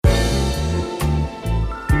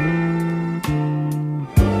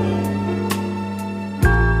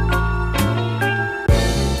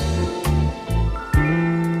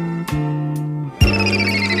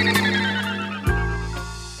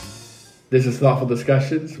This is Thoughtful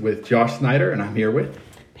Discussions with Josh Snyder, and I'm here with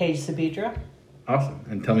Paige Sabidra. Awesome.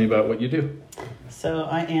 And tell me about what you do. So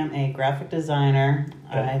I am a graphic designer.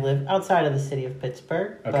 Okay. I live outside of the city of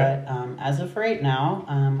Pittsburgh, Okay. but as of right now,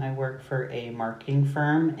 I work for a marketing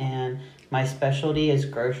firm, and my specialty is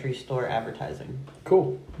grocery store advertising.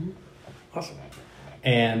 Cool. Awesome.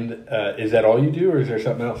 And is that all you do, or is there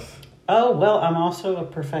something else? Oh, well, I'm also a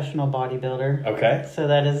professional bodybuilder. Okay. So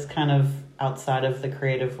that is kind of outside of the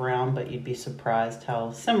creative realm, but you'd be surprised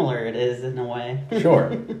how similar it is in a way.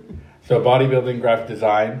 Sure. So bodybuilding, graphic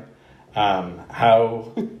design.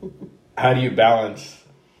 How do you balance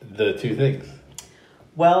the two things?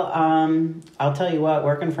 Well, I'll tell you what,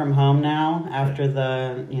 working from home now after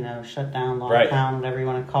the, shutdown, lockdown, Right. whatever you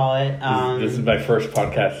want to call it. This is my first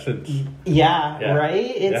podcast since. Yeah, right?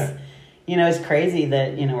 It's, Yeah. it's crazy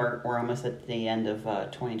that, we're almost at the end of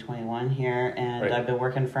 2021 here, and Right. I've been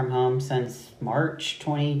working from home since March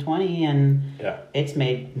 2020, and Yeah. it's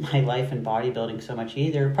made my life in bodybuilding so much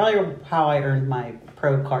easier. Probably how I earned my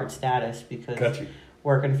pro card status, because Got you.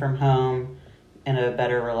 working from home in a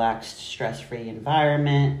better, relaxed, stress-free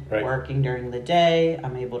environment, Right. working during the day,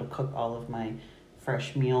 I'm able to cook all of my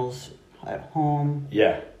fresh meals at home,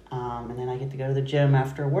 Yeah. and then I get to go to the gym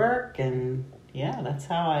after work, and yeah, that's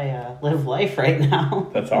how I live life right now.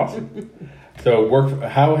 That's awesome. So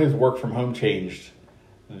how has work from home changed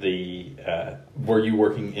were you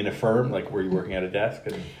working in a firm? Like, were you working at a desk?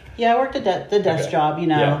 Yeah, I worked at the desk Okay. job,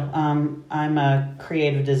 Yeah. I'm a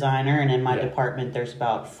creative designer, and in my Yeah. department there's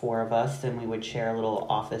about 4 of us, and we would share a little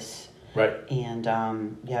office. Right. And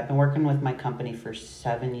I've been working with my company for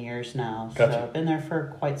 7 years now. Gotcha. So I've been there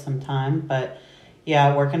for quite some time. But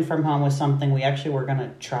yeah, working from home was something we actually were going to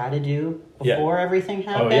try to do Yeah. before everything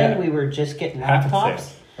happened. yeah. We were just getting laptops.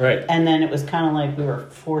 Happenstance. Right. And then it was kind of like we were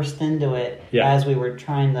forced into it Yeah. as we were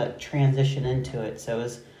trying to transition into it. So it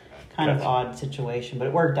was kind of Gotcha. odd situation, but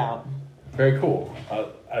it worked out. Very cool.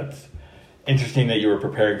 It's interesting that you were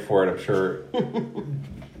preparing for it. I'm sure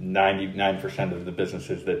 99% of the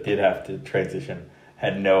businesses that did have to transition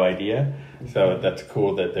had no idea. So that's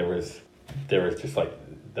cool that there was just like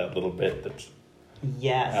that little bit that's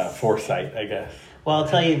Yes. foresight, I guess. Well, I'll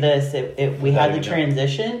tell you this, we Without had the even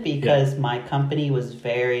transition because my company was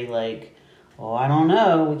very like, oh, I don't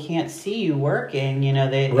know, we can't see you working. It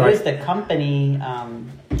Right. was the company,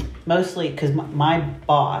 mostly because my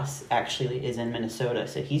boss actually is in Minnesota,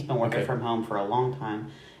 so he's been working Okay. from home for a long time.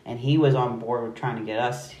 And he was on board with trying to get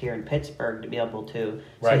us here in Pittsburgh to be able to.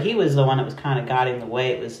 Right. So he was the one that was kind of guiding the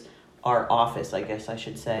way. It was our office, I guess I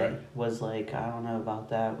should say, Right. was like, I don't know about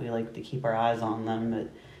that. We like to keep our eyes on them,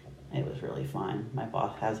 but it was really fine. My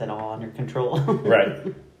boss has it all under control. Right.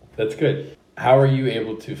 That's good. How are you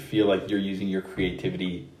able to feel like you're using your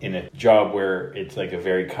creativity in a job where it's like a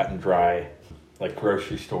very cut and dry, like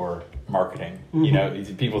grocery store marketing?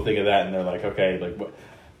 Mm-hmm. People think of that and they're like, okay, like what?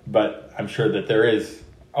 But I'm sure that there is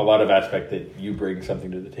a lot of aspect that you bring something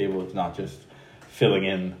to the table. It's not just filling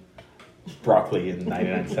in broccoli and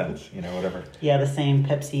 99 cents, whatever. Yeah, the same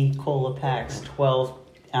Pepsi Cola packs, 12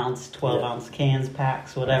 ounce cans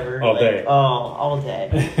packs, whatever. All day. Oh, all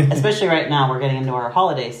day. Especially right now, we're getting into our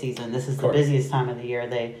holiday season. This is the course. busiest time of the year.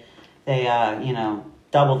 They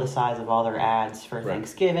double the size of all their ads for Right.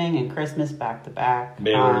 Thanksgiving and Christmas back to back.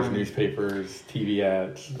 Mailers, newspapers, TV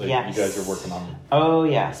ads. Like Yes. You guys are working on. Oh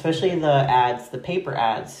yeah, especially the ads, the paper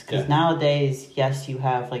ads, because Yeah. nowadays, yes, you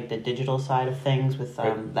have like the digital side of things with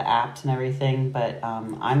Right. the apps and everything, but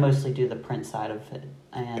I mostly do the print side of it,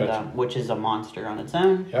 and Gotcha. which is a monster on its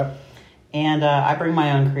own. Yep. And I bring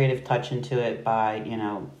my own creative touch into it by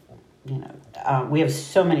we have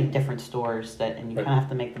so many different stores and you Right. kind of have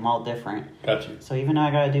to make them all different. Got you. So even though I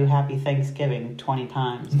got to do Happy Thanksgiving 20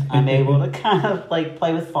 times, I'm able to kind of like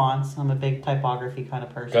play with fonts. I'm a big typography kind of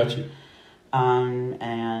person. Got you.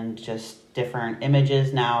 And just different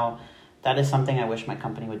images. Now, that is something I wish my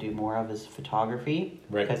company would do more of, is photography.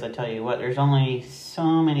 Right. Because I tell you what, there's only so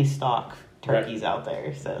many stock turkeys out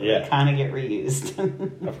there, so Yeah. they kind of get reused.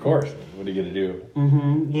 Of course. What are you going to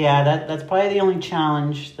do? Yeah, that's probably the only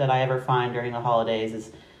challenge that I ever find during the holidays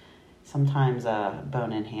is sometimes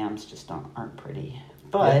bone-in hams just aren't pretty.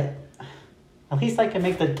 But at least I can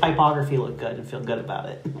make the typography look good and feel good about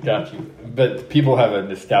it. Got you. But people have a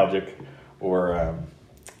nostalgic or,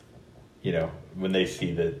 when they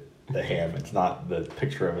see the ham, it's not the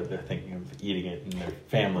picture of it. They're thinking of eating it in their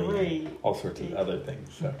family, Right. and all sorts of other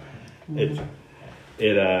things. So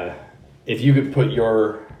if you could put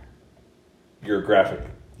your graphic,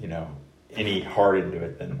 any heart into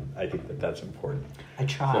it, then I think that's important. I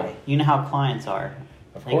try. So- You know how clients are.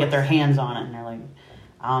 Of They course. get their hands on it and they're like,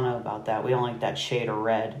 I don't know about that. We don't like that shade of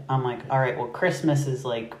red. I'm like, all right, well, Christmas is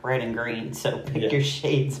like red and green, so pick your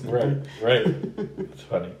shades, man. Right. It's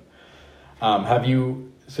funny.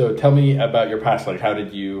 So tell me about your past. Like, how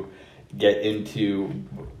did you get into,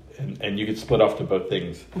 and you could split off to both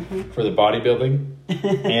things, for the bodybuilding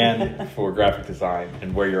and for graphic design,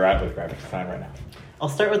 and where you're at with graphic design right now. I'll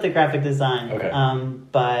start with the graphic design. Okay.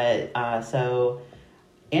 So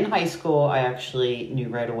in high school, I actually knew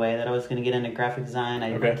right away that I was going to get into graphic design.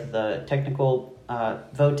 I went to the technical,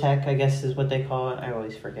 VOTech, I guess is what they call it. I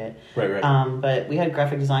always forget. Right. But we had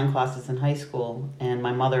graphic design classes in high school, and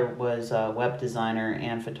my mother was a web designer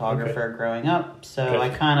and photographer growing up, so I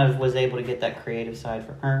kind of was able to get that creative side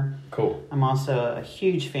from her. Cool. I'm also a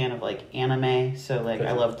huge fan of like anime, so like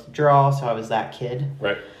I love to draw, so I was that kid.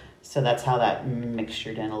 Right. So that's how that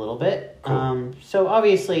mixtured in a little bit. Cool. So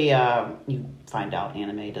obviously, you find out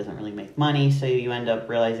anime doesn't really make money, so you end up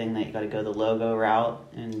realizing that you got to go the logo route,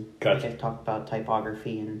 and like I talked about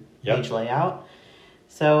typography and page layout.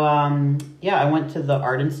 So I went to the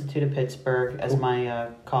Art Institute of Pittsburgh as my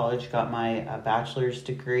college, got my bachelor's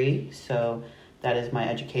degree. So that is my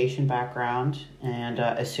education background, and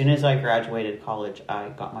as soon as I graduated college, I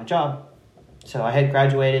got my job. So I had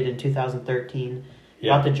graduated in 2013.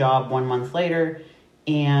 Got the job 1 month later,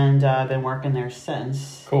 and I've been working there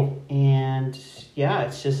since. Cool. And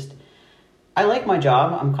it's just, I like my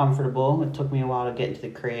job. I'm comfortable. It took me a while to get into the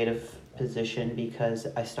creative position because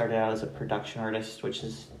I started out as a production artist, which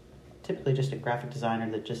is typically just a graphic designer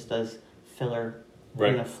that just does filler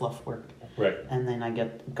fluff work. Right. And then I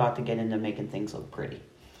got to get into making things look pretty.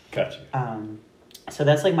 Gotcha. So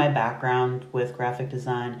that's like my background with graphic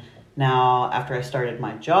design. Now, after I started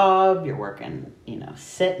my job, you're working,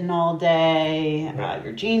 sitting all day.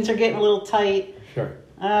 Your jeans are getting a little tight. Sure.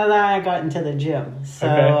 Then I got into the gym. So,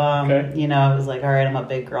 it was like, all right, I'm a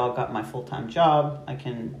big girl, got my full-time job. I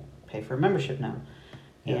can pay for a membership now.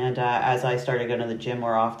 Yeah. And as I started going to the gym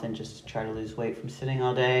more often just to try to lose weight from sitting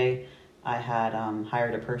all day, I had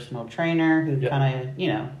hired a personal trainer who kind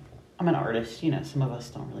of, I'm an artist. Some of us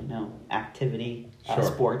don't really know activity,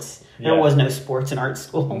 sports. There was no sports in art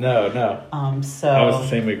school. No. So I was the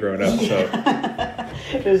same way growing up.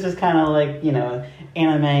 So it was just kind of like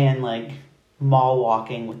anime and like mall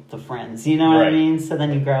walking with the friends. You know what I mean? So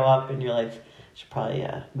then you grow up and you're like, should probably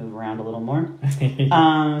move around a little more.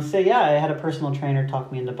 I had a personal trainer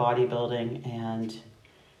talk me into bodybuilding, and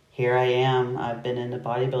here I am. I've been into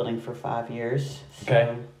bodybuilding for 5 years.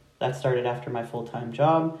 So that started after my full-time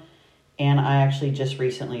job. And I actually just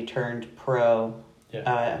recently turned pro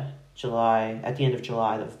at the end of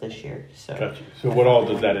July of this year. So, gotcha. So what all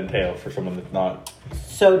does that entail for someone that's not?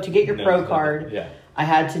 So to get your pro card, I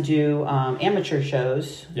had to do amateur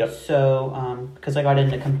shows. Yep. So because I got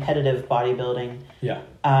into competitive bodybuilding. Yeah.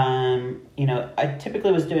 I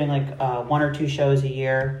typically was doing like 1 or 2 shows a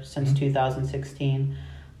year since 2016.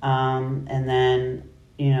 And then,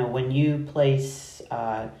 when you place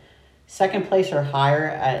second place or higher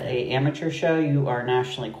at a amateur show, you are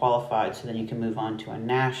nationally qualified, so then you can move on to a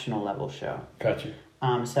national level show. Gotcha.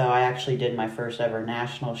 So I actually did my first ever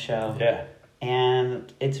national show. Yeah.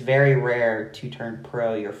 And it's very rare to turn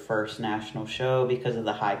pro your first national show because of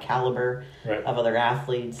the high caliber of other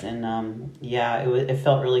athletes. And it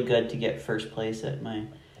felt really good to get first place at my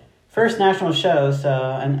first national show. So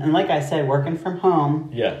and like I said, working from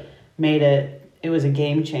home made it was a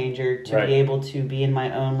game changer to be able to be in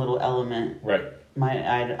my own little element. Right.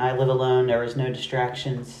 I live alone. There was no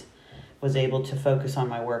distractions. Was able to focus on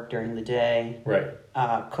my work during the day. Right.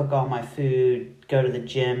 Cook all my food. Go to the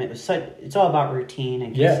gym. It's all about routine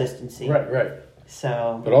and consistency. Right.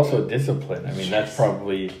 So. But also discipline. I mean, that's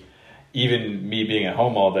probably even me being at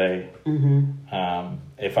home all day. Mm-hmm. I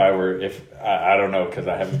don't know because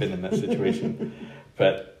I haven't been in that situation,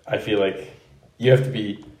 but I feel like you have to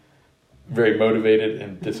be very motivated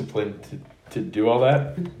and disciplined to do all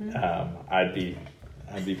that. Mm-hmm. I'd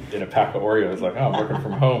be in a pack of Oreos like, I'm working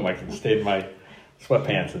from home. I can stay in my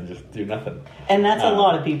sweatpants and just do nothing. And that's a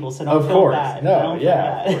lot of people, so don't feel bad. No,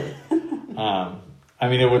 I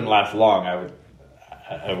mean, it wouldn't last long. I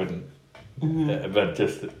wouldn't. Mm-hmm. But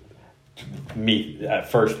just me at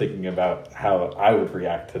first thinking about how I would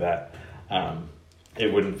react to that,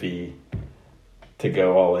 it wouldn't be to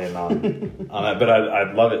go all in on that. But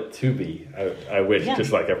I'd love it to be. I wish,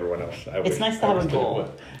 just like everyone else. It's nice to have a goal.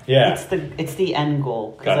 Yeah. It's the end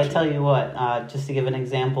goal. Because I tell you what, just to give an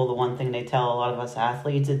example, the one thing they tell a lot of us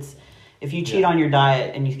athletes, it's if you cheat on your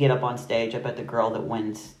diet and you get up on stage, I bet the girl that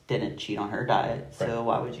wins didn't cheat on her diet. So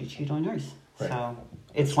why would you cheat on yours? Right. So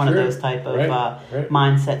it's one of those type of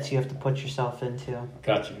mindsets you have to put yourself into.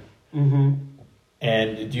 Got you. Mm-hmm.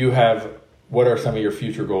 And do you have what are some of your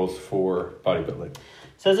future goals for bodybuilding?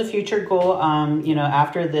 So as a future goal,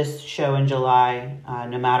 after this show in July,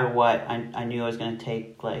 no matter what, I knew I was going to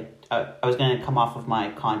take I was going to come off of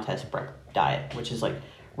my contest prep diet, which is like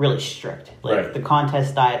really strict. Like Right. the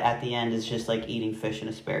contest diet at the end is just like eating fish and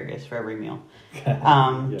asparagus for every meal.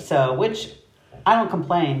 Yeah. So which I don't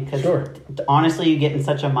complain because Sure. honestly, you get in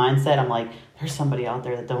such a mindset. I'm like, there's somebody out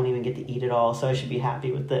there that don't even get to eat it all, so I should be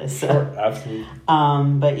happy with this. Sure, absolutely.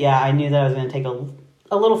 But yeah, I knew that I was going to take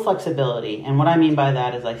a little flexibility. And what I mean by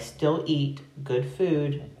that is I still eat good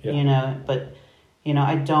food, Yeah. but,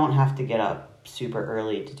 I don't have to get up super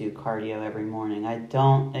early to do cardio every morning. I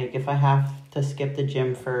don't, like, if I have to skip the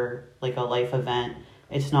gym for, like, a life event,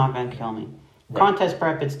 it's not going to kill me. Right. Contest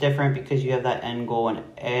prep, it's different because you have that end goal and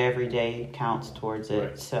every day counts towards it.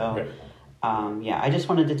 Right. So, Right. I just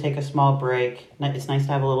wanted to take a small break. It's nice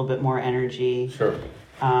to have a little bit more energy. Sure.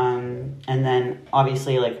 And then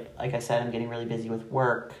obviously, like I said, I'm getting really busy with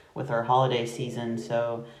work with our holiday season.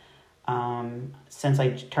 So since I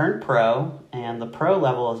turned pro, and the pro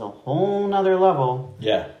level is a whole nother level,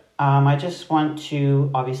 Yeah. I just want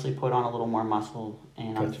to obviously put on a little more muscle.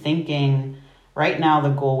 And I'm Gotcha. thinking right now the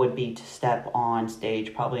goal would be to step on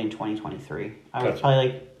stage probably in 2023. I would Gotcha.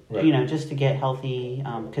 probably Right. just to get healthy,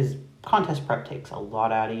 because contest prep takes a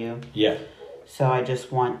lot out of you. Yeah. So I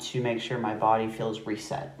just want to make sure my body feels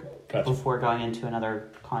reset Gotcha. before going into another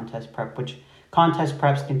contest prep, which contest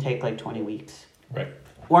preps can take like 20 weeks Right.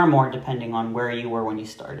 or more depending on where you were when you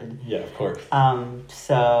started. Yeah, of course.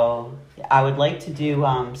 So I would like to do,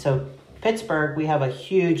 so Pittsburgh, we have a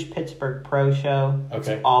huge Pittsburgh Pro show.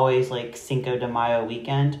 Okay. It's always like Cinco de Mayo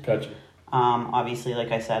weekend. Gotcha. Obviously,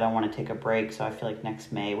 like I said, I want to take a break, so I feel like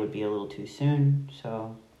next May would be a little too soon.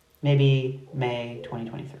 So maybe May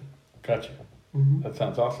 2023. Gotcha. Mm-hmm. That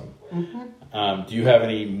sounds awesome. Mm-hmm. Do you have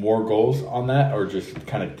any more goals on that, or just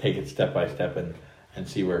kind of take it step by step and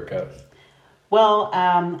see where it goes? Well,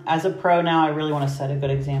 as a pro now, I really want to set a good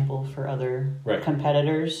example for other Right.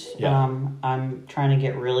 competitors. Yeah. I'm trying to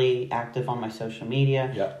get really active on my social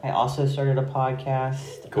media. Yeah. I also started a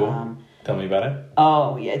podcast. Cool. Tell me about it.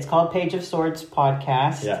 Oh, yeah. It's called Page of Swords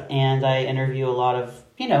Podcast. Yeah. And I interview a lot of,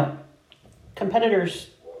 competitors,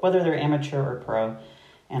 whether they're amateur or pro.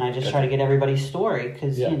 And I just try to get everybody's story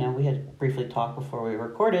because, Yeah. we had briefly talked before we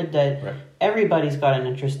recorded that Right. everybody's got an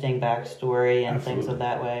interesting backstory and things Absolutely. of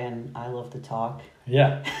that way. And I love to talk.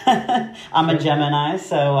 Yeah. I'm a Gemini,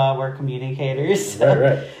 so we're communicators. So,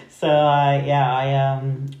 Right. So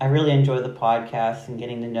I really enjoy the podcast and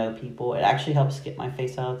getting to know people. It actually helps get my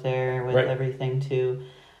face out there with Right. everything too,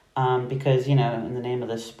 because in the name of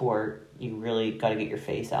the sport, you really got to get your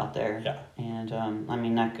face out there. Yeah. And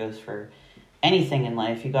that goes for anything in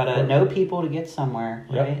life. You got Of to course. know people to get somewhere,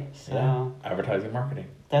 Yep. right? So. Yeah. Advertising, marketing.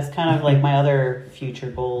 That's kind of like my other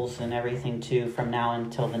future goals and everything too from now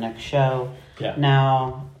until the next show. Yeah.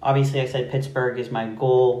 Now, obviously I said Pittsburgh is my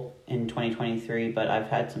goal in 2023, but I've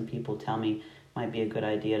had some people tell me it might be a good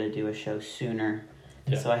idea to do a show sooner.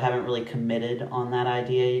 Yeah. So I haven't really committed on that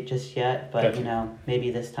idea just yet, but Gotcha.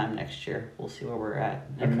 maybe this time next year we'll see where we're at.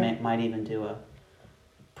 And Okay. might even do a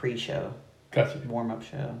pre-show, Gotcha. warm-up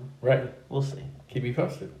show. Right. We'll see. Keep me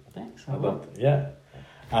posted. Thanks. I love it. Yeah.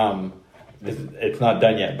 It's not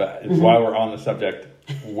done yet, but it's while we're on the subject,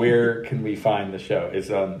 where can we find the show? It's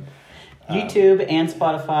on YouTube and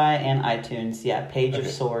Spotify and iTunes. Yeah, Page of Okay.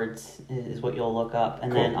 Swords is what you'll look up.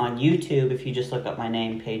 And Cool. then on YouTube, if you just look up my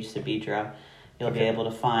name, Paige Sabidra, you'll be Okay. able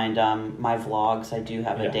to find my vlogs. I do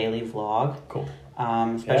have Yeah. a daily vlog. Cool.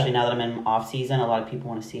 Especially Yeah. now that I'm in off season, a lot of people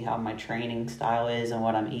want to see how my training style is and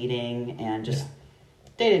what I'm eating and just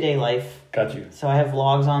day-to-day life. Got you. So I have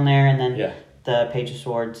vlogs on there, and then Yeah. the Page of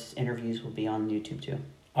Swords interviews will be on YouTube too.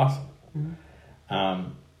 Awesome.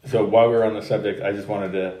 Mm-hmm. So while we're on the subject, I just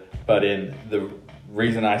wanted to butt in. The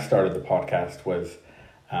reason I started the podcast was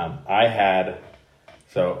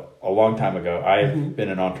so a long time ago, I've been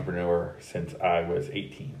an entrepreneur since I was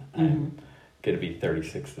 18. I'm going to be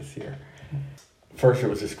 36 this year. First, it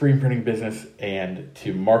was a screen printing business, and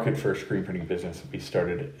to market for a screen printing business, we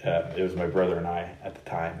started, it was my brother and I at the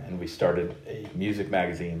time, and we started a music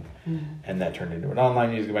magazine, and that turned into an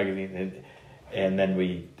online music magazine, and then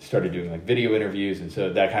we started doing like video interviews, and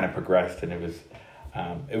so that kind of progressed, and it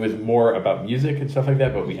was more about music and stuff like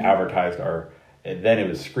that, but we advertised and then it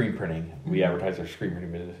was screen printing. We advertised our screen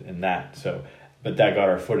printing business in that, but that got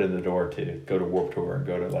our foot in the door to go to Warped Tour and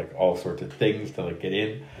go to like all sorts of things to like get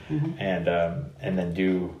in, and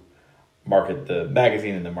then market the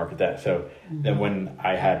magazine and then market that. So then when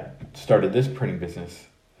I had started this printing business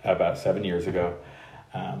about 7 years ago,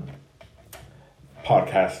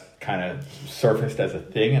 podcast kind of surfaced as a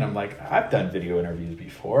thing, and I'm like, I've done video interviews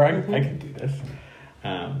before. I can do this.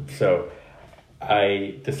 So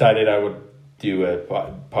I decided I would do a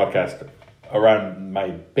podcast around my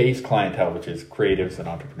base clientele, which is creatives and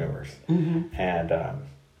entrepreneurs. And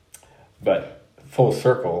but full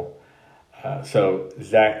circle. So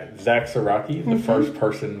Zach Saraki, the first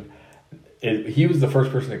person, he was the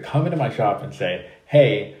first person to come into my shop and say,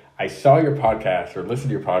 "Hey, I saw your podcast or listened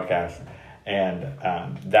to your podcast, and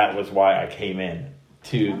that was why I came in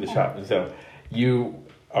to the shop." And so you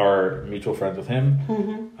are mutual friends with him,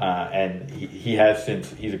 and he has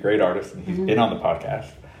since. He's a great artist, and he's been on the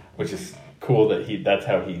podcast, which is cool that that's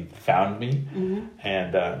how he found me.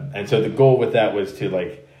 And so the goal with that was to,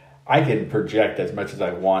 like, I can project as much as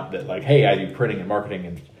I want that, like, hey, I do printing and marketing,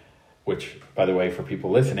 and which, by the way, for people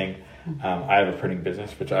listening, I have a printing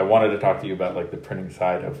business, which I wanted to talk to you about, like the printing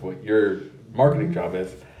side of what your marketing job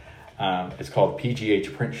is. It's called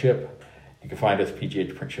PGH Print Ship. You can find us at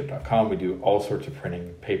pghprintship.com. We do all sorts of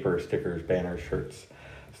printing: paper, stickers, banners, shirts,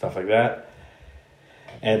 stuff like that.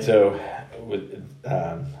 And so with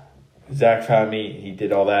Zach found me, he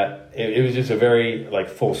did all that. It was just a very, like,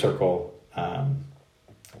 full circle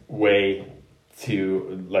way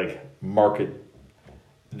to, like, market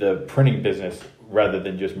the printing business rather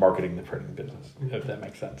than just marketing the printing business, if that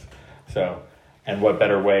makes sense. So, and what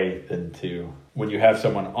better way than to, when you have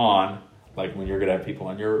someone on, like when you're going to have people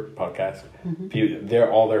on your podcast,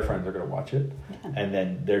 all their friends are going to watch it, and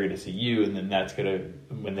then they're going to see you, and then that's going to,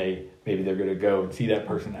 when maybe they're going to go and see that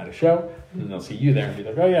person at a show, and then they'll see you there and be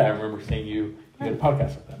like, oh yeah, I remember seeing you did a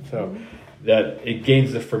podcast with them. So that it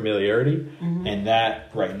gains the familiarity, and that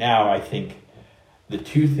right now, I think the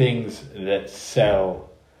two things that sell,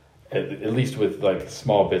 at least with, like,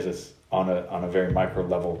 small business on a very micro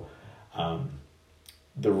level,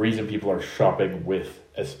 the reason people are shopping with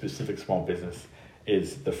a specific small business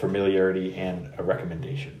is the familiarity and a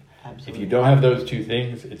recommendation. Absolutely. If you don't have those two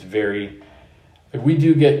things, it's very, we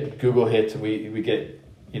do get Google hits, and we get,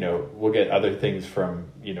 we'll get other things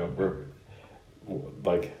from, we're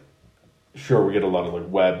like, sure, we get a lot of, like,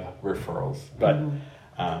 web referrals, but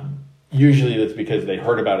usually that's because they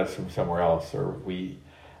heard about us from somewhere else, or we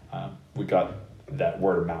got that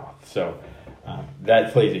word of mouth. So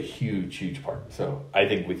that plays a huge part. So I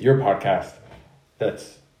think with your podcast,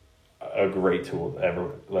 that's a great tool to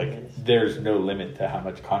ever, like, there's no limit to how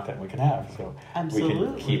much content we can have. So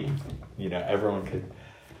Absolutely. We can keep, everyone could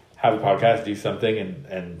have a podcast, do something,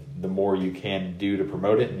 and the more you can do to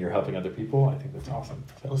promote it and you're helping other people, I think that's awesome.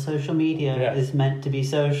 So, well, social media is meant to be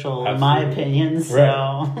social, Absolutely. in my opinion,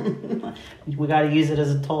 so we got to use it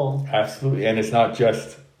as a tool. Absolutely. And it's not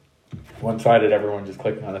just one-sided, everyone just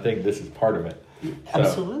clicking on a thing. This is part of it. So,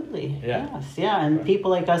 absolutely. Yes. Yeah. And people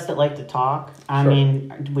like us that like to talk. I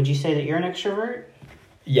mean, would you say that you're an extrovert?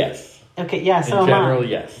 Yes. Okay. Yeah. So in general,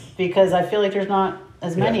 yes. Because I feel like there's not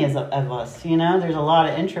as many of us. There's a lot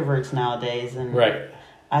of introverts nowadays, and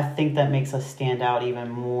I think that makes us stand out even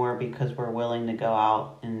more because we're willing to go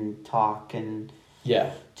out and talk and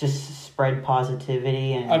just spread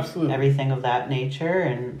positivity and everything of that nature,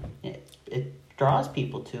 and it draws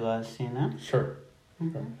people to us. Sure.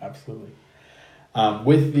 Absolutely.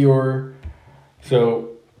 With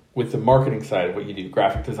the marketing side of what you do,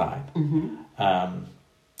 graphic design,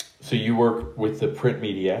 so you work with the print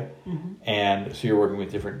media, and so you're working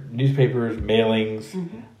with different newspapers, mailings,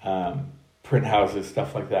 print houses,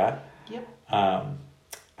 stuff like that. Yep.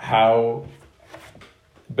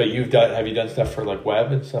 But have you done stuff for, like,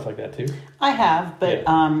 web and stuff like that too? I have, but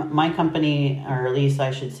my company, or at least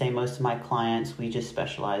I should say most of my clients, we just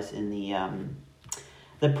specialize in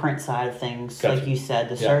the print side of things. Gotcha. Like you said,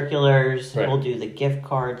 the circulars, we'll do the gift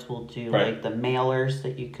cards, we'll do like the mailers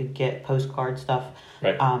that you could get, postcard stuff.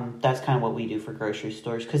 Right. That's kind of what we do for grocery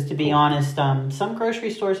stores. Because to be honest, some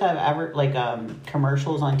grocery stores have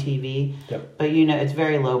commercials on TV, but it's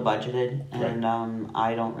very low budgeted, and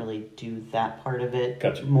I don't really do that part of it.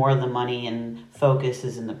 Gotcha. More of the money and focus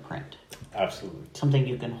is in the print. Absolutely. Something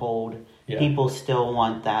you can hold. Yeah. People still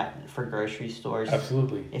want that for grocery stores.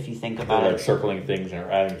 Absolutely. If you think about it, like circling things or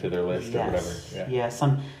adding to their list or whatever. Yeah.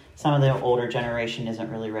 Some of the older generation isn't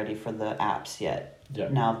really ready for the apps yet. Yeah.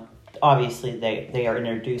 Now, obviously, they are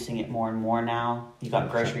introducing it more and more now. You got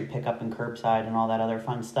grocery pickup and curbside and all that other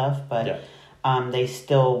fun stuff, but they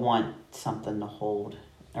still want something to hold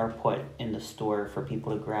or put in the store for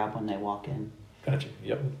people to grab when they walk in. Gotcha.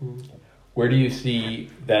 Yep. Mm-hmm. Where do you see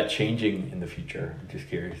that changing in the future? I'm just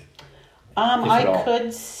curious. I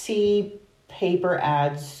could see paper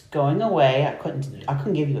ads going away. I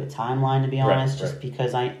couldn't give you a timeline, to be honest, just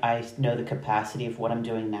because I know the capacity of what I'm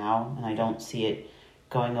doing now, and I don't see it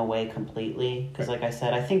going away completely. Because like I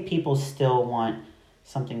said, I think people still want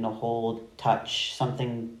something to hold, touch,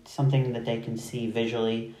 something that they can see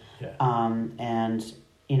visually. Yeah. And,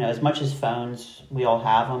 you know, as much as phones, we all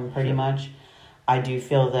have them pretty much, I do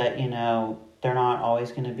feel that, you know, they're not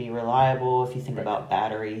always going to be reliable if you think about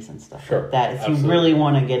batteries and stuff like that. If you really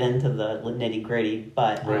want to get into the nitty gritty.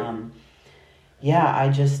 But, yeah, I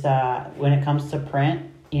just, when it comes to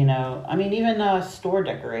print, you know, I mean, even store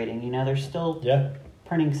decorating, you know, there's still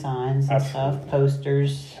printing signs and stuff,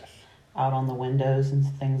 posters out on the windows and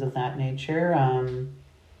things of that nature.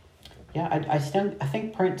 I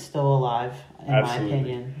think print's still alive, in my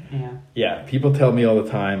opinion. Yeah. Yeah, people tell me all the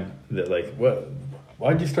time that, like,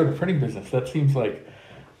 why'd you start a printing business? That seems like,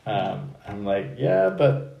 I'm like, yeah,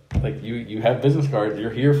 but, like, you have business cards. You're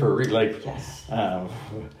here for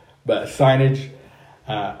but signage,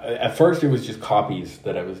 at first it was just copies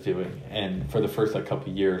that I was doing. And for the first, like,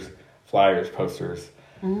 couple of years, flyers, posters,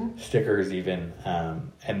 stickers even.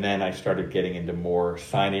 And then I started getting into more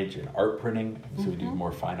signage and art printing. So we do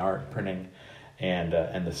more fine art printing and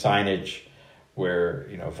the signage where,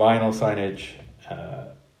 you know, vinyl signage,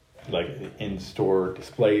 like in-store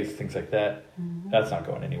displays, things like that. That's not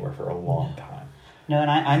going anywhere for a long time. No,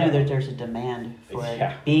 and I know that there's a demand for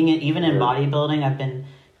it. Even in bodybuilding, I've been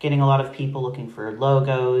getting a lot of people looking for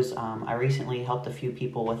logos. I recently helped a few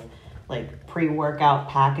people with like pre-workout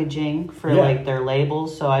packaging for like their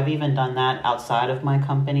labels. So I've even done that outside of my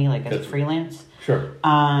company, like as freelance. Sure.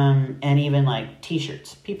 And even like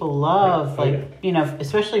t-shirts. People love you know,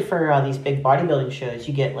 especially for these big bodybuilding shows,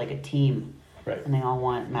 you get like a team. Right. And they all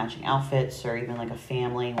want matching outfits, or even like a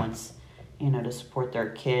family wants, you know, to support their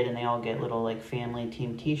kid, and they all get little like family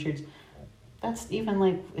team t-shirts. That's even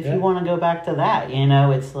like, if you want to go back to that, you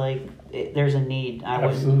know, it's like, there's a need. I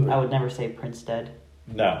would never say print's dead.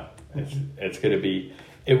 No, it's going to be,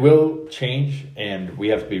 it will change, and we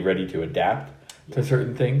have to be ready to adapt to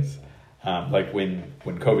certain things. Like when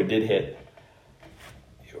COVID did hit,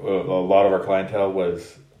 a lot of our clientele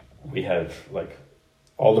was, we have like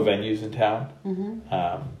all the venues in town.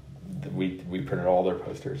 We printed all their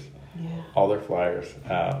posters, all their flyers,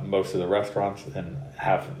 most of the restaurants, and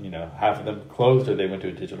half of them closed or they went to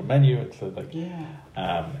a digital menu. And so like,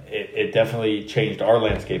 it definitely changed our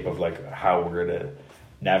landscape of like how we're going to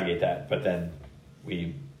navigate that. But then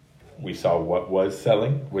we saw what was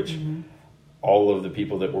selling, which all of the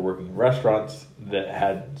people that were working in restaurants that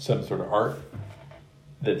had some sort of art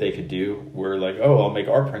that they could do were like, oh, I'll make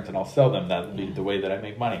art prints and I'll sell them. That'll be the way that I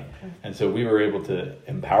make money. And so we were able to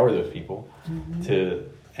empower those people to,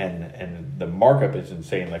 and the markup is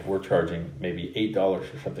insane. Like we're charging maybe $8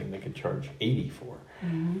 for something they could charge $80 for,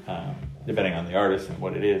 depending on the artist and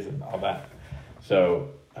what it is and all that.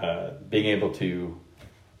 So being able to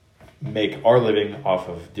make our living off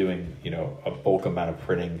of doing, you know, a bulk amount of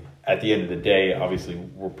printing. At the end of the day, obviously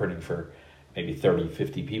we're printing for maybe 30,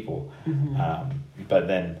 50 people. But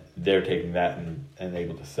then they're taking that and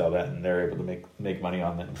able to sell that, and they're able to make money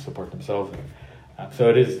on that and support themselves. So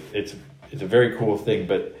it's a very cool thing,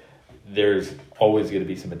 but there's always going to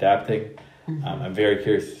be some adapting. I'm very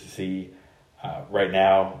curious to see right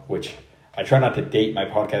now, which I try not to date my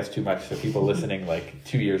podcast too much, so people listening like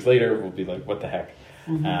 2 years later will be like, what the heck?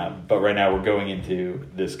 But right now we're going into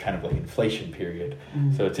this kind of like inflation period.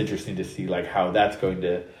 So it's interesting to see like how that's going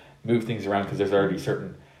to move things around, because there's already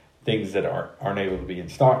certain things that aren't able to be in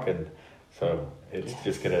stock, and so it's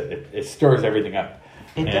just gonna it stirs everything up.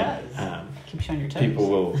 It does. Keeps you on your toes. People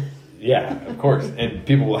will, of course, and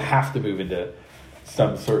people will have to move into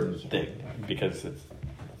some certain thing because it's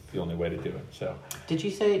the only way to do it. So, do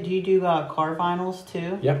you do car vinyls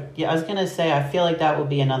too? Yep. Yeah, I was gonna say, I feel like that would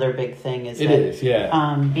be another big thing.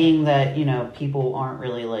 Being that, you know, people aren't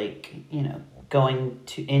really like, you know, going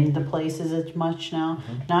into places as much now.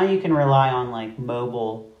 Now you can rely on like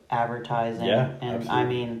mobile advertising, and absolutely. I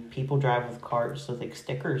mean, people drive with cars with like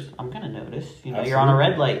stickers. I'm gonna notice, you know, absolutely. You're on a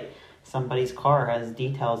red light, somebody's car has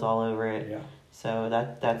details all over it. Yeah. So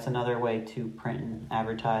that's another way to print and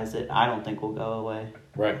advertise it. I don't think will go away.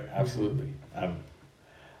 Right, absolutely.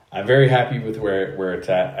 I'm very happy with where it's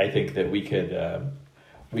at. I think that we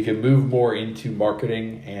could move more into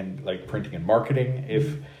marketing and like printing and marketing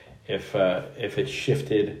if it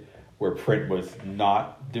shifted where print was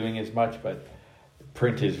not doing as much, but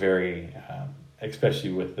print is very,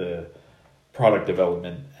 especially with the product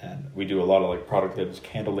development, and we do a lot of like product labels,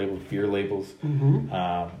 candle labels, beer labels,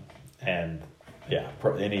 and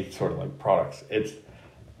any sort of like products.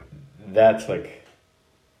 That's like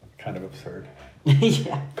kind of absurd.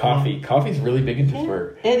 Coffee's really big in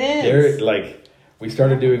Pittsburgh. It is. They're like, we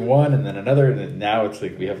started doing one and then another, and then now it's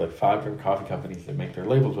like we have like 5 different coffee companies that make their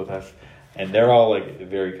labels with us, and they're all like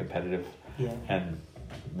very competitive. Yeah.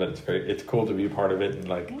 But it's cool to be a part of it and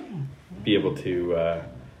like be able to,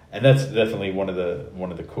 and that's definitely one of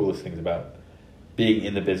the coolest things about being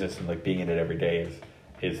in the business and like being in it every day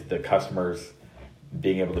is the customers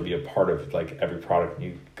being able to be a part of like every product, and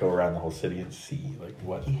you go around the whole city and see like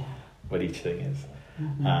what each thing is.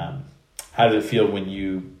 Mm-hmm. How does it feel when do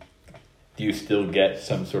you still get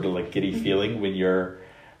some sort of like giddy feeling when you're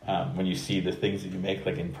when you see the things that you make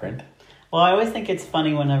like in print? Well, I always think it's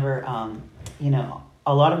funny whenever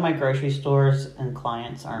a lot of my grocery stores and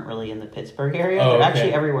clients aren't really in the Pittsburgh area. They're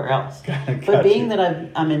actually everywhere else. But being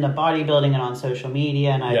that I'm into bodybuilding and on social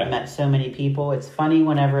media and I've met so many people, it's funny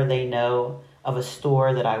whenever they know of a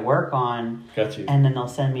store that I work on. And then they'll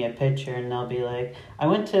send me a picture and they'll be like, I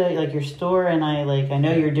went to like your store and I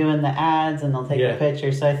know you're doing the ads, and they'll take a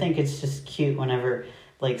picture. So I think it's just cute whenever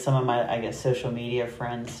like some of my, I guess, social media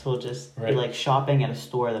friends will just be like shopping at a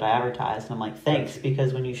store that I advertise. And I'm like, thanks,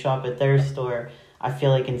 because when you shop at their store, I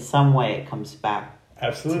feel like in some way it comes back.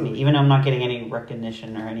 Absolutely. To me, even though I'm not getting any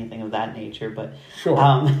recognition or anything of that nature. But sure.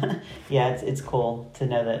 It's cool to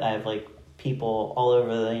know that I have like people all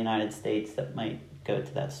over the United States that might go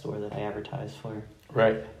to that store that I advertise for.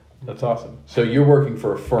 Right. That's awesome. So you're working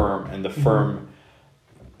for a firm, and the firm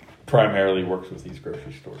primarily works with these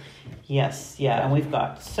grocery stores. Yes, yeah, and we've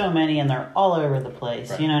got so many, and they're all over the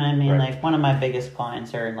place. Right. You know what I mean? Right. Like one of my biggest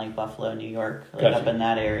clients are in like Buffalo, New York, like up in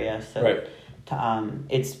that area. So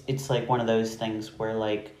it's like one of those things where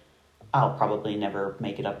like I'll probably never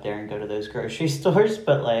make it up there and go to those grocery stores,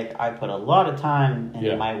 but like I put a lot of time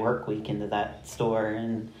in my work week into that store,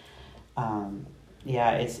 and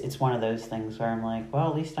it's one of those things where I'm like, well,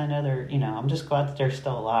 at least I know they're, I'm just glad that they're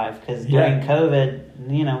still alive, because during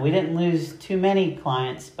COVID, we didn't lose too many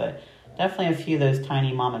clients, but definitely a few of those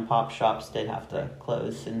tiny mom and pop shops did have to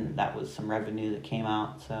close, and that was some revenue that came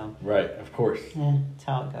out. So right, of course. Yeah, that's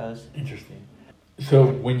how it goes. Interesting. So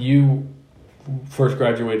when you first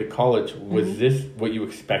graduated college, was this what you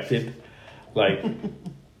expected? Like, I'm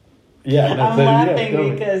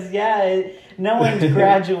laughing because no one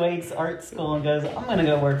graduates art school and goes, I'm going to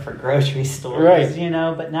go work for grocery stores,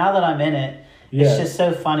 right. But now that I'm in it, it's just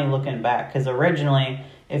so funny looking back, because originally,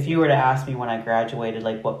 if you were to ask me when I graduated,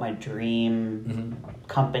 like what my dream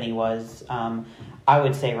company was, I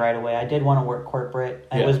would say right away, I did want to work corporate.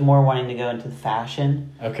 I was more wanting to go into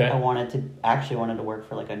fashion. Okay. I wanted to work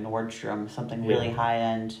for like a Nordstrom, something really high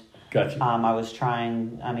end. Gotcha. I was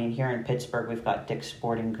trying, here in Pittsburgh, we've got Dick's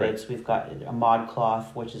Sporting Goods. We've got a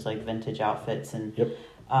ModCloth, which is like vintage outfits, and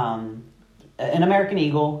an American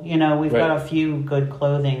Eagle. We've got a few good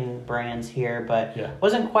clothing brands here, but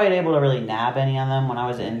wasn't quite able to really nab any of them. When I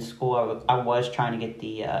was in school, I was trying to get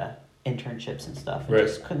the internships and stuff, and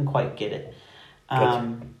just couldn't quite get it.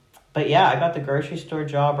 Gotcha. But I got the grocery store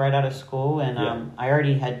job right out of school, and I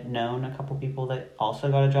already had known a couple people that also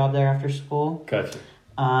got a job there after school. Gotcha.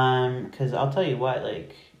 Because I'll tell you what,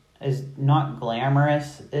 like, as not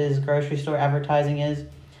glamorous as grocery store advertising is,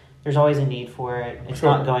 there's always a need for it. It's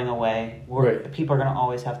not going away. People are going to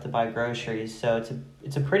always have to buy groceries, so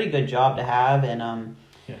it's a pretty good job to have, and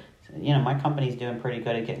my company's doing pretty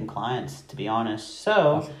good at getting clients, to be honest.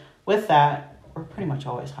 So with that, we're pretty much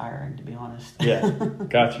always hiring, to be honest. Yeah,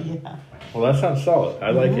 gotcha. Well, that sounds solid.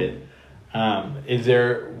 I like it. Is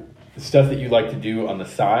there stuff that you like to do on the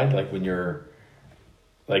side, like when you're,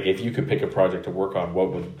 like if you could pick a project to work on,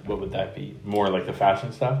 what would that be? More like the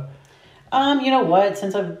fashion stuff? You know what?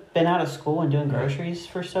 Since I've been out of school and doing groceries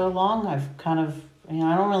for so long, I've kind of,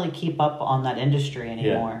 I don't really keep up on that industry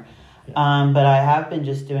anymore. But I have been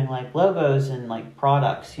just doing like logos and like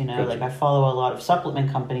products, Gotcha. Like I follow a lot of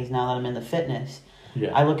supplement companies now that I'm in the fitness.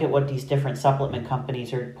 I look at what these different supplement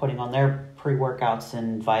companies are putting on their pre-workouts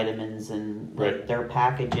and vitamins and like their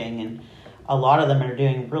packaging, and a lot of them are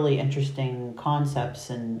doing really interesting concepts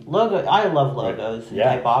and logo. I love logos and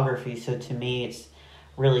typography, so to me it's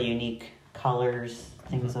really unique colors,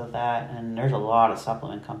 things of that, and there's a lot of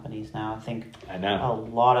supplement companies now. I know a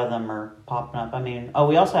lot of them are popping up.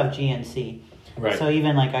 We also have GNC, so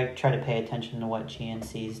even like I try to pay attention to what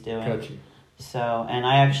GNC is doing. Gotcha. So, and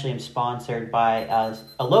I actually am sponsored by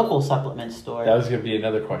a local supplement store. That was going to be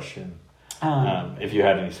another question. If you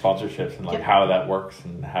had any sponsorships and like how that works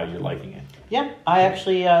and how you're liking it. Yep. I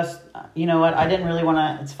actually, you know what, I didn't really want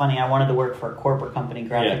to, it's funny, I wanted to work for a corporate company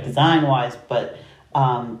graphic design wise, but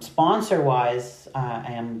sponsor wise,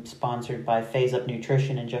 I am sponsored by Phase Up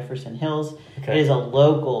Nutrition in Jefferson Hills. It is a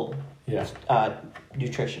local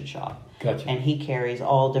nutrition shop. Gotcha. And he carries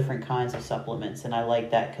all different kinds of supplements, and I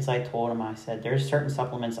like that because I told him, I said, there's certain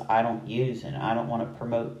supplements I don't use, and I don't want to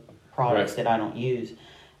promote products that I don't use.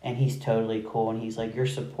 And he's totally cool, and he's like, your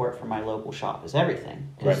support for my local shop is everything.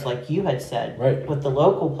 Because like you had said, with the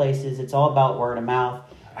local places, it's all about word of mouth.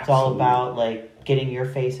 It's all about like getting your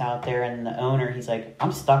face out there. And the owner, he's like,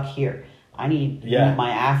 I'm stuck here. I need my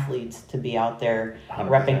athletes to be out there 100%.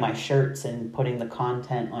 repping my shirts and putting the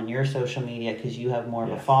content on your social media because you have more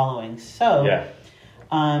of a following. So,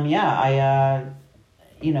 I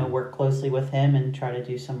work closely with him and try to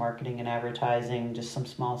do some marketing and advertising, just some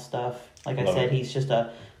small stuff. Like I said, he's just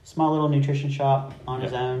a small little nutrition shop on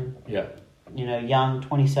his own. Yeah. Young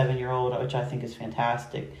 27-year-old, which I think is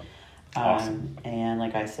fantastic. Awesome. And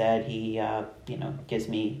like I said, he gives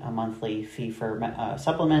me a monthly fee for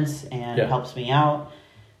supplements and helps me out.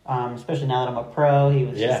 Especially now that I'm a pro, he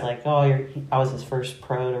was just like, I was his first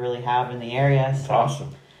pro to really have in the area. So, awesome.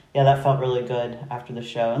 Yeah, that felt really good after the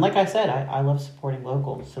show. And like I said, I love supporting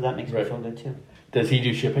locals, so that makes me feel good too. Does he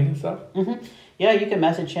do shipping and stuff? Mm-hmm. Yeah, you can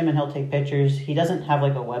message him and he'll take pictures. He doesn't have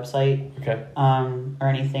like a website or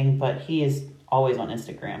anything, but he is always on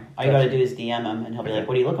Instagram. All you got to do is DM him and he'll be like,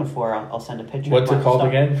 what are you looking for? I'll send a picture. What's it called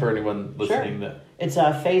again for anyone listening? Sure. It's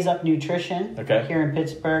Phase Up Nutrition here in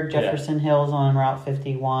Pittsburgh, Jefferson Hills on Route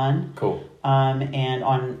 51. Cool. And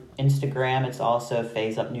on Instagram, it's also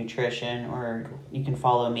Phase Up Nutrition, or you can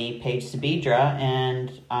follow me, Paige Sabidra,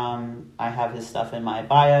 and I have his stuff in my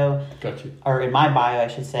bio. Got you. Or in my bio, I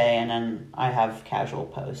should say, and then I have casual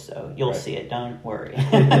posts, so you'll see it. Don't worry.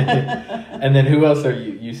 And then who else are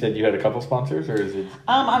you? You said you had a couple sponsors, or is it?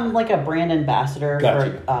 I'm like a brand ambassador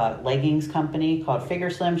for a leggings company called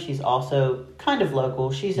Figure Slim. She's also kind of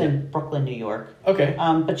local. She's in Brooklyn, New York. Okay.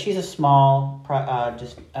 But she's a small,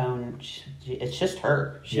 it's just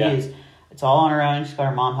her. It's all on her own. She's got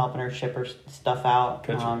her mom helping her ship her stuff out.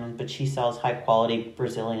 Gotcha. But she sells high quality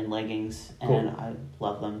Brazilian leggings, and I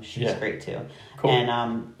love them. She's great too. Cool.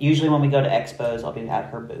 And usually when we go to expos, I'll be at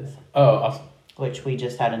her booth. Oh, awesome. Which we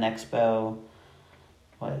just had an expo,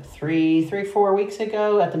 4 weeks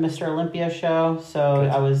ago at the Mr. Olympia show. So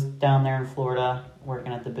I was down there in Florida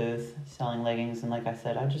working at the booth, selling leggings. And like I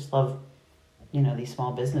said, I just love, these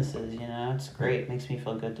small businesses, it's great. It makes me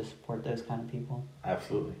feel good to support those kind of people.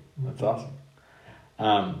 Absolutely. That's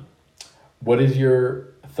awesome. What is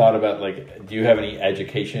your thought about, do you have any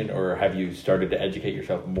education, or have you started to educate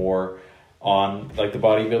yourself more on, the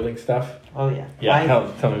bodybuilding stuff? Oh, yeah.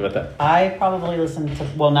 Yeah, tell me about that. I probably listen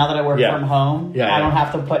to, now that I work from home, I don't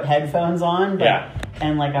have to put headphones on.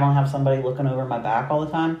 And, I don't have somebody looking over my back all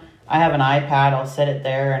the time. I have an iPad. I'll set it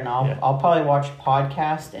there, and I'll probably watch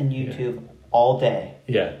podcasts and YouTube all day.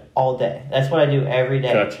 Yeah. All day. That's what I do every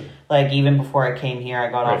day. Gotcha. Even before I came here, I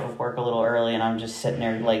got off of work a little early, and I'm just sitting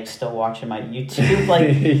there, still watching my YouTube.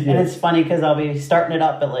 And it's funny because I'll be starting it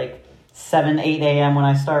up at, 7, 8 a.m. when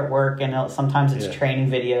I start work, and sometimes it's training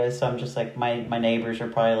videos. So I'm just my neighbors are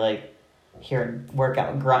probably hearing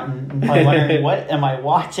workout grunting and probably wondering, what am I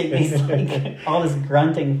watching? These all this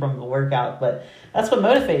grunting from the workout. But that's what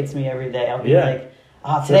motivates me every day. I'll be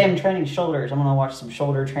today I'm training shoulders. I'm going to watch some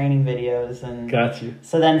shoulder training videos. And got you.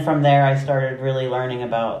 So then from there, I started really learning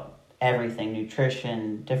about everything,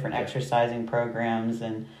 nutrition, different exercising programs,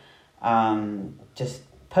 and just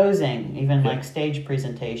posing, even stage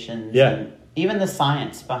presentations. And even the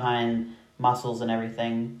science behind muscles and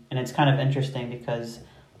everything. And it's kind of interesting because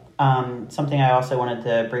something I also wanted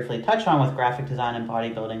to briefly touch on with graphic design and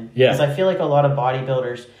bodybuilding. Because I feel like a lot of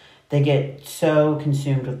bodybuilders, they get so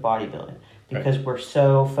consumed with bodybuilding. Because we're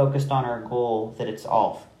so focused on our goal that it's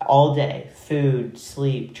all day. Food,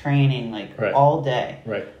 sleep, training, all day.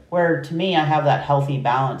 Right. Where to me, I have that healthy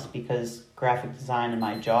balance because graphic design and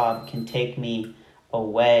my job can take me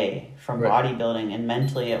away from bodybuilding, and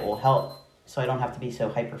mentally it will help so I don't have to be so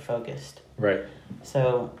hyper-focused. Right.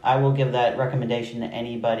 So I will give that recommendation to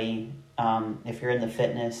anybody. If you're in the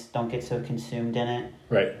fitness, don't get so consumed in it.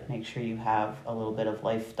 Right. Make sure you have a little bit of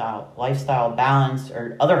lifestyle balance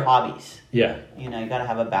or other hobbies. Yeah. You got to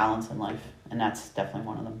have a balance in life, and that's definitely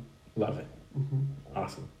one of them. Love it. Mm-hmm.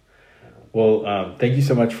 Awesome. Well, thank you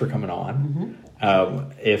so much for coming on.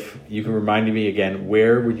 Mm-hmm. If you can remind me again,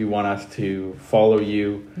 where would you want us to follow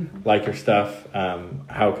you, like your stuff?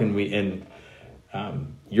 How can we, in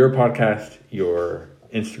your podcast, your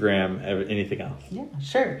Instagram, anything else? Yeah,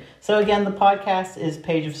 sure. So again, the podcast is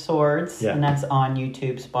Page of Swords, and that's on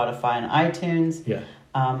YouTube, Spotify, and iTunes. Yeah.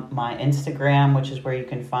 My Instagram, which is where you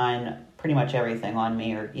can find pretty much everything on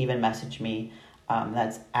me, or even message me.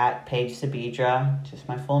 That's at Paige Sabidra, just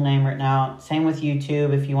my full name right now. Same with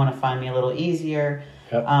YouTube if you want to find me a little easier.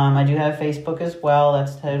 Yep. I do have Facebook as well.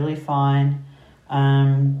 That's totally fine.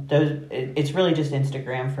 It's really just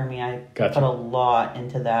Instagram for me. I Gotcha. put a lot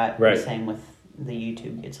into that. Right. Same with the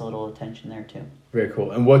YouTube, gets a little attention there too. Very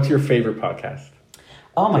cool. And what's your favorite podcast?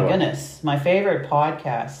 Oh my Go on. goodness, my favorite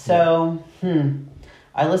podcast. So,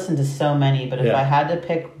 I listen to so many, but if Yeah. I had to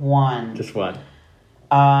pick one, Just one.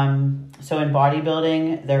 so in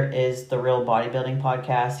bodybuilding, there is the Real Bodybuilding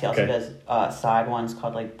podcast. He also Okay. does side ones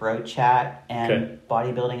called like Bro Chat and Okay.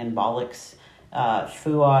 Bodybuilding and Bollocks.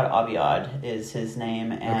 Fuad Abiad is his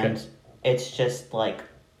name, and Okay. it's just like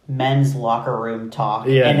men's locker room talk,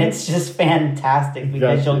 Yeah. and it's just fantastic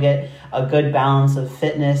because Gotcha. you'll get a good balance of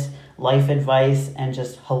fitness, life advice, and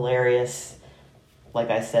just hilarious. Like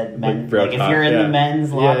I said, men. Like bro Like if talk, you're in yeah. the men's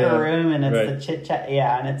Yeah, locker yeah. room and it's Right. the chit chat,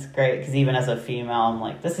 and it's great because even as a female, I'm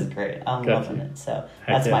like, this is great. I'm Gotcha. loving it. So Heck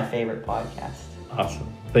that's yeah. my favorite podcast. Awesome.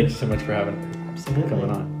 Thank you so much for Absolutely. coming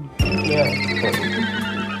on. Thank you.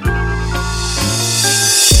 Cool.